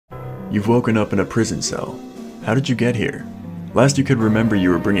You've woken up in a prison cell. How did you get here? Last you could remember you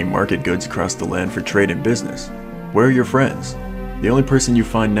were bringing market goods across the land for trade and business. Where are your friends? The only person you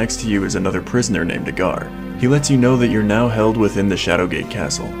find next to you is another prisoner named Agar. He lets you know that you're now held within the Shadowgate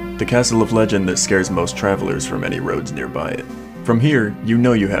castle, the castle of legend that scares most travelers from any roads nearby it. From here, you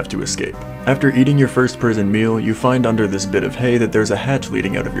know you have to escape. After eating your first prison meal, you find under this bit of hay that there's a hatch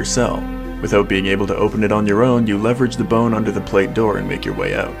leading out of your cell. Without being able to open it on your own, you leverage the bone under the plate door and make your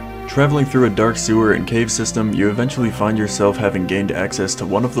way out. Traveling through a dark sewer and cave system, you eventually find yourself having gained access to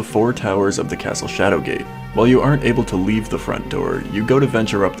one of the 4 towers of the castle Shadowgate. While you aren't able to leave the front door, you go to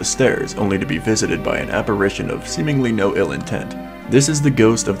venture up the stairs, only to be visited by an apparition of seemingly no ill intent. This is the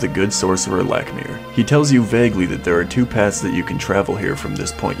ghost of the good sorcerer Lakmir. He tells you vaguely that there are 2 paths that you can travel here from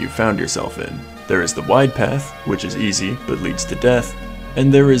this point you found yourself in. There is the wide path, which is easy but leads to death,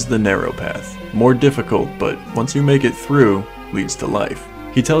 and there is the narrow path, more difficult but once you make it through, leads to life.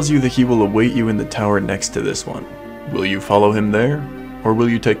 He tells you that he will await you in the tower next to this one. Will you follow him there, or will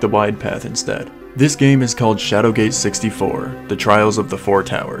you take the wide path instead? This game is called Shadowgate 64, The Trials of the 4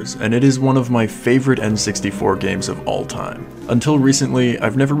 Towers, and it is one of my favorite N64 games of all time. Until recently,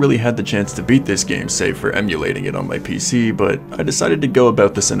 I've never really had the chance to beat this game save for emulating it on my PC, but I decided to go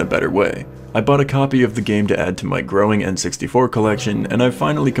about this in a better way. I bought a copy of the game to add to my growing N64 collection, and I've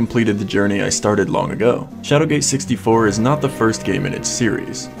finally completed the journey I started long ago. Shadowgate 64 is not the first game in its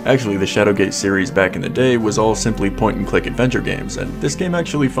series. Actually, the Shadowgate series back in the day was all simply point-and-click adventure games, and this game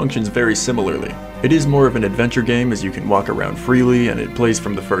actually functions very similarly. It is more of an adventure game as you can walk around freely and it plays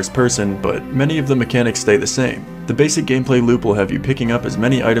from the first person, but many of the mechanics stay the same. The basic gameplay loop will have you picking up as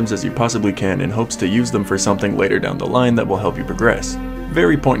many items as you possibly can in hopes to use them for something later down the line that will help you progress.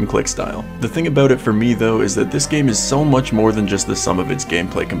 Very point-and-click style. The thing about it for me though is that this game is so much more than just the sum of its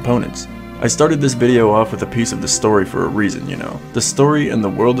gameplay components. I started this video off with a piece of the story for a reason, you know. The story and the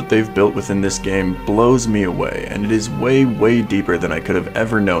world that they've built within this game blows me away, and it is way deeper than I could have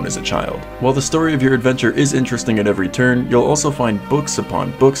ever known as a child. While the story of your adventure is interesting at every turn, you'll also find books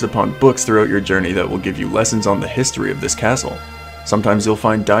upon books upon books throughout your journey that will give you lessons on the history of this castle. Sometimes you'll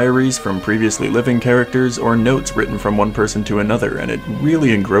find diaries from previously living characters or notes written from one person to another, and it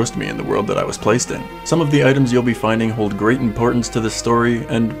really engrossed me in the world that I was placed in. Some of the items you'll be finding hold great importance to the story,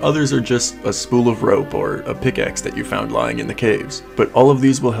 and others are just a spool of rope or a pickaxe that you found lying in the caves. But all of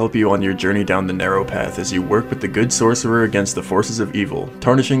these will help you on your journey down the narrow path as you work with the good sorcerer against the forces of evil,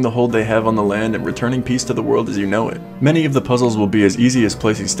 tarnishing the hold they have on the land and returning peace to the world as you know it. Many of the puzzles will be as easy as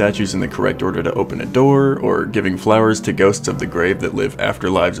placing statues in the correct order to open a door, or giving flowers to ghosts of the grave that live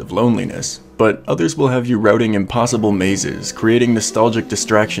afterlives of loneliness, but others will have you routing impossible mazes, creating nostalgic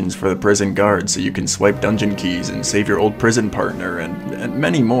distractions for the prison guards so you can swipe dungeon keys and save your old prison partner, and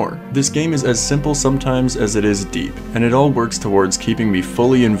many more. This game is as simple sometimes as it is deep, and it all works towards keeping me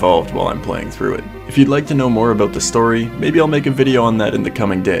fully involved while I'm playing through it. If you'd like to know more about the story, maybe I'll make a video on that in the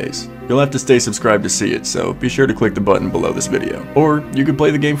coming days. You'll have to stay subscribed to see it, so be sure to click the button below this video. Or you could play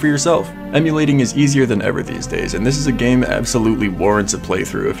the game for yourself. Emulating is easier than ever these days, and this is a game absolutely warrants a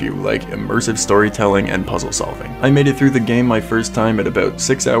playthrough if you like immersive storytelling and puzzle solving. I made it through the game my first time at about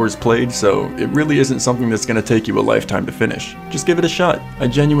 6 hours played, so it really isn't something that's going to take you a lifetime to finish. Just give it a shot. I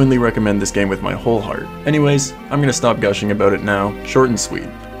genuinely recommend this game with my whole heart. Anyways, I'm going to stop gushing about it now, short and sweet.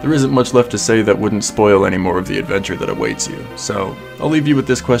 There isn't much left to say that wouldn't spoil any more of the adventure that awaits you, so I'll leave you with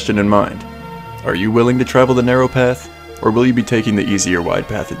this question in mind. Are you willing to travel the narrow path, or will you be taking the easier wide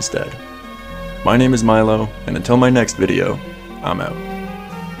path instead? My name is Myloe, and until my next video, I'm out.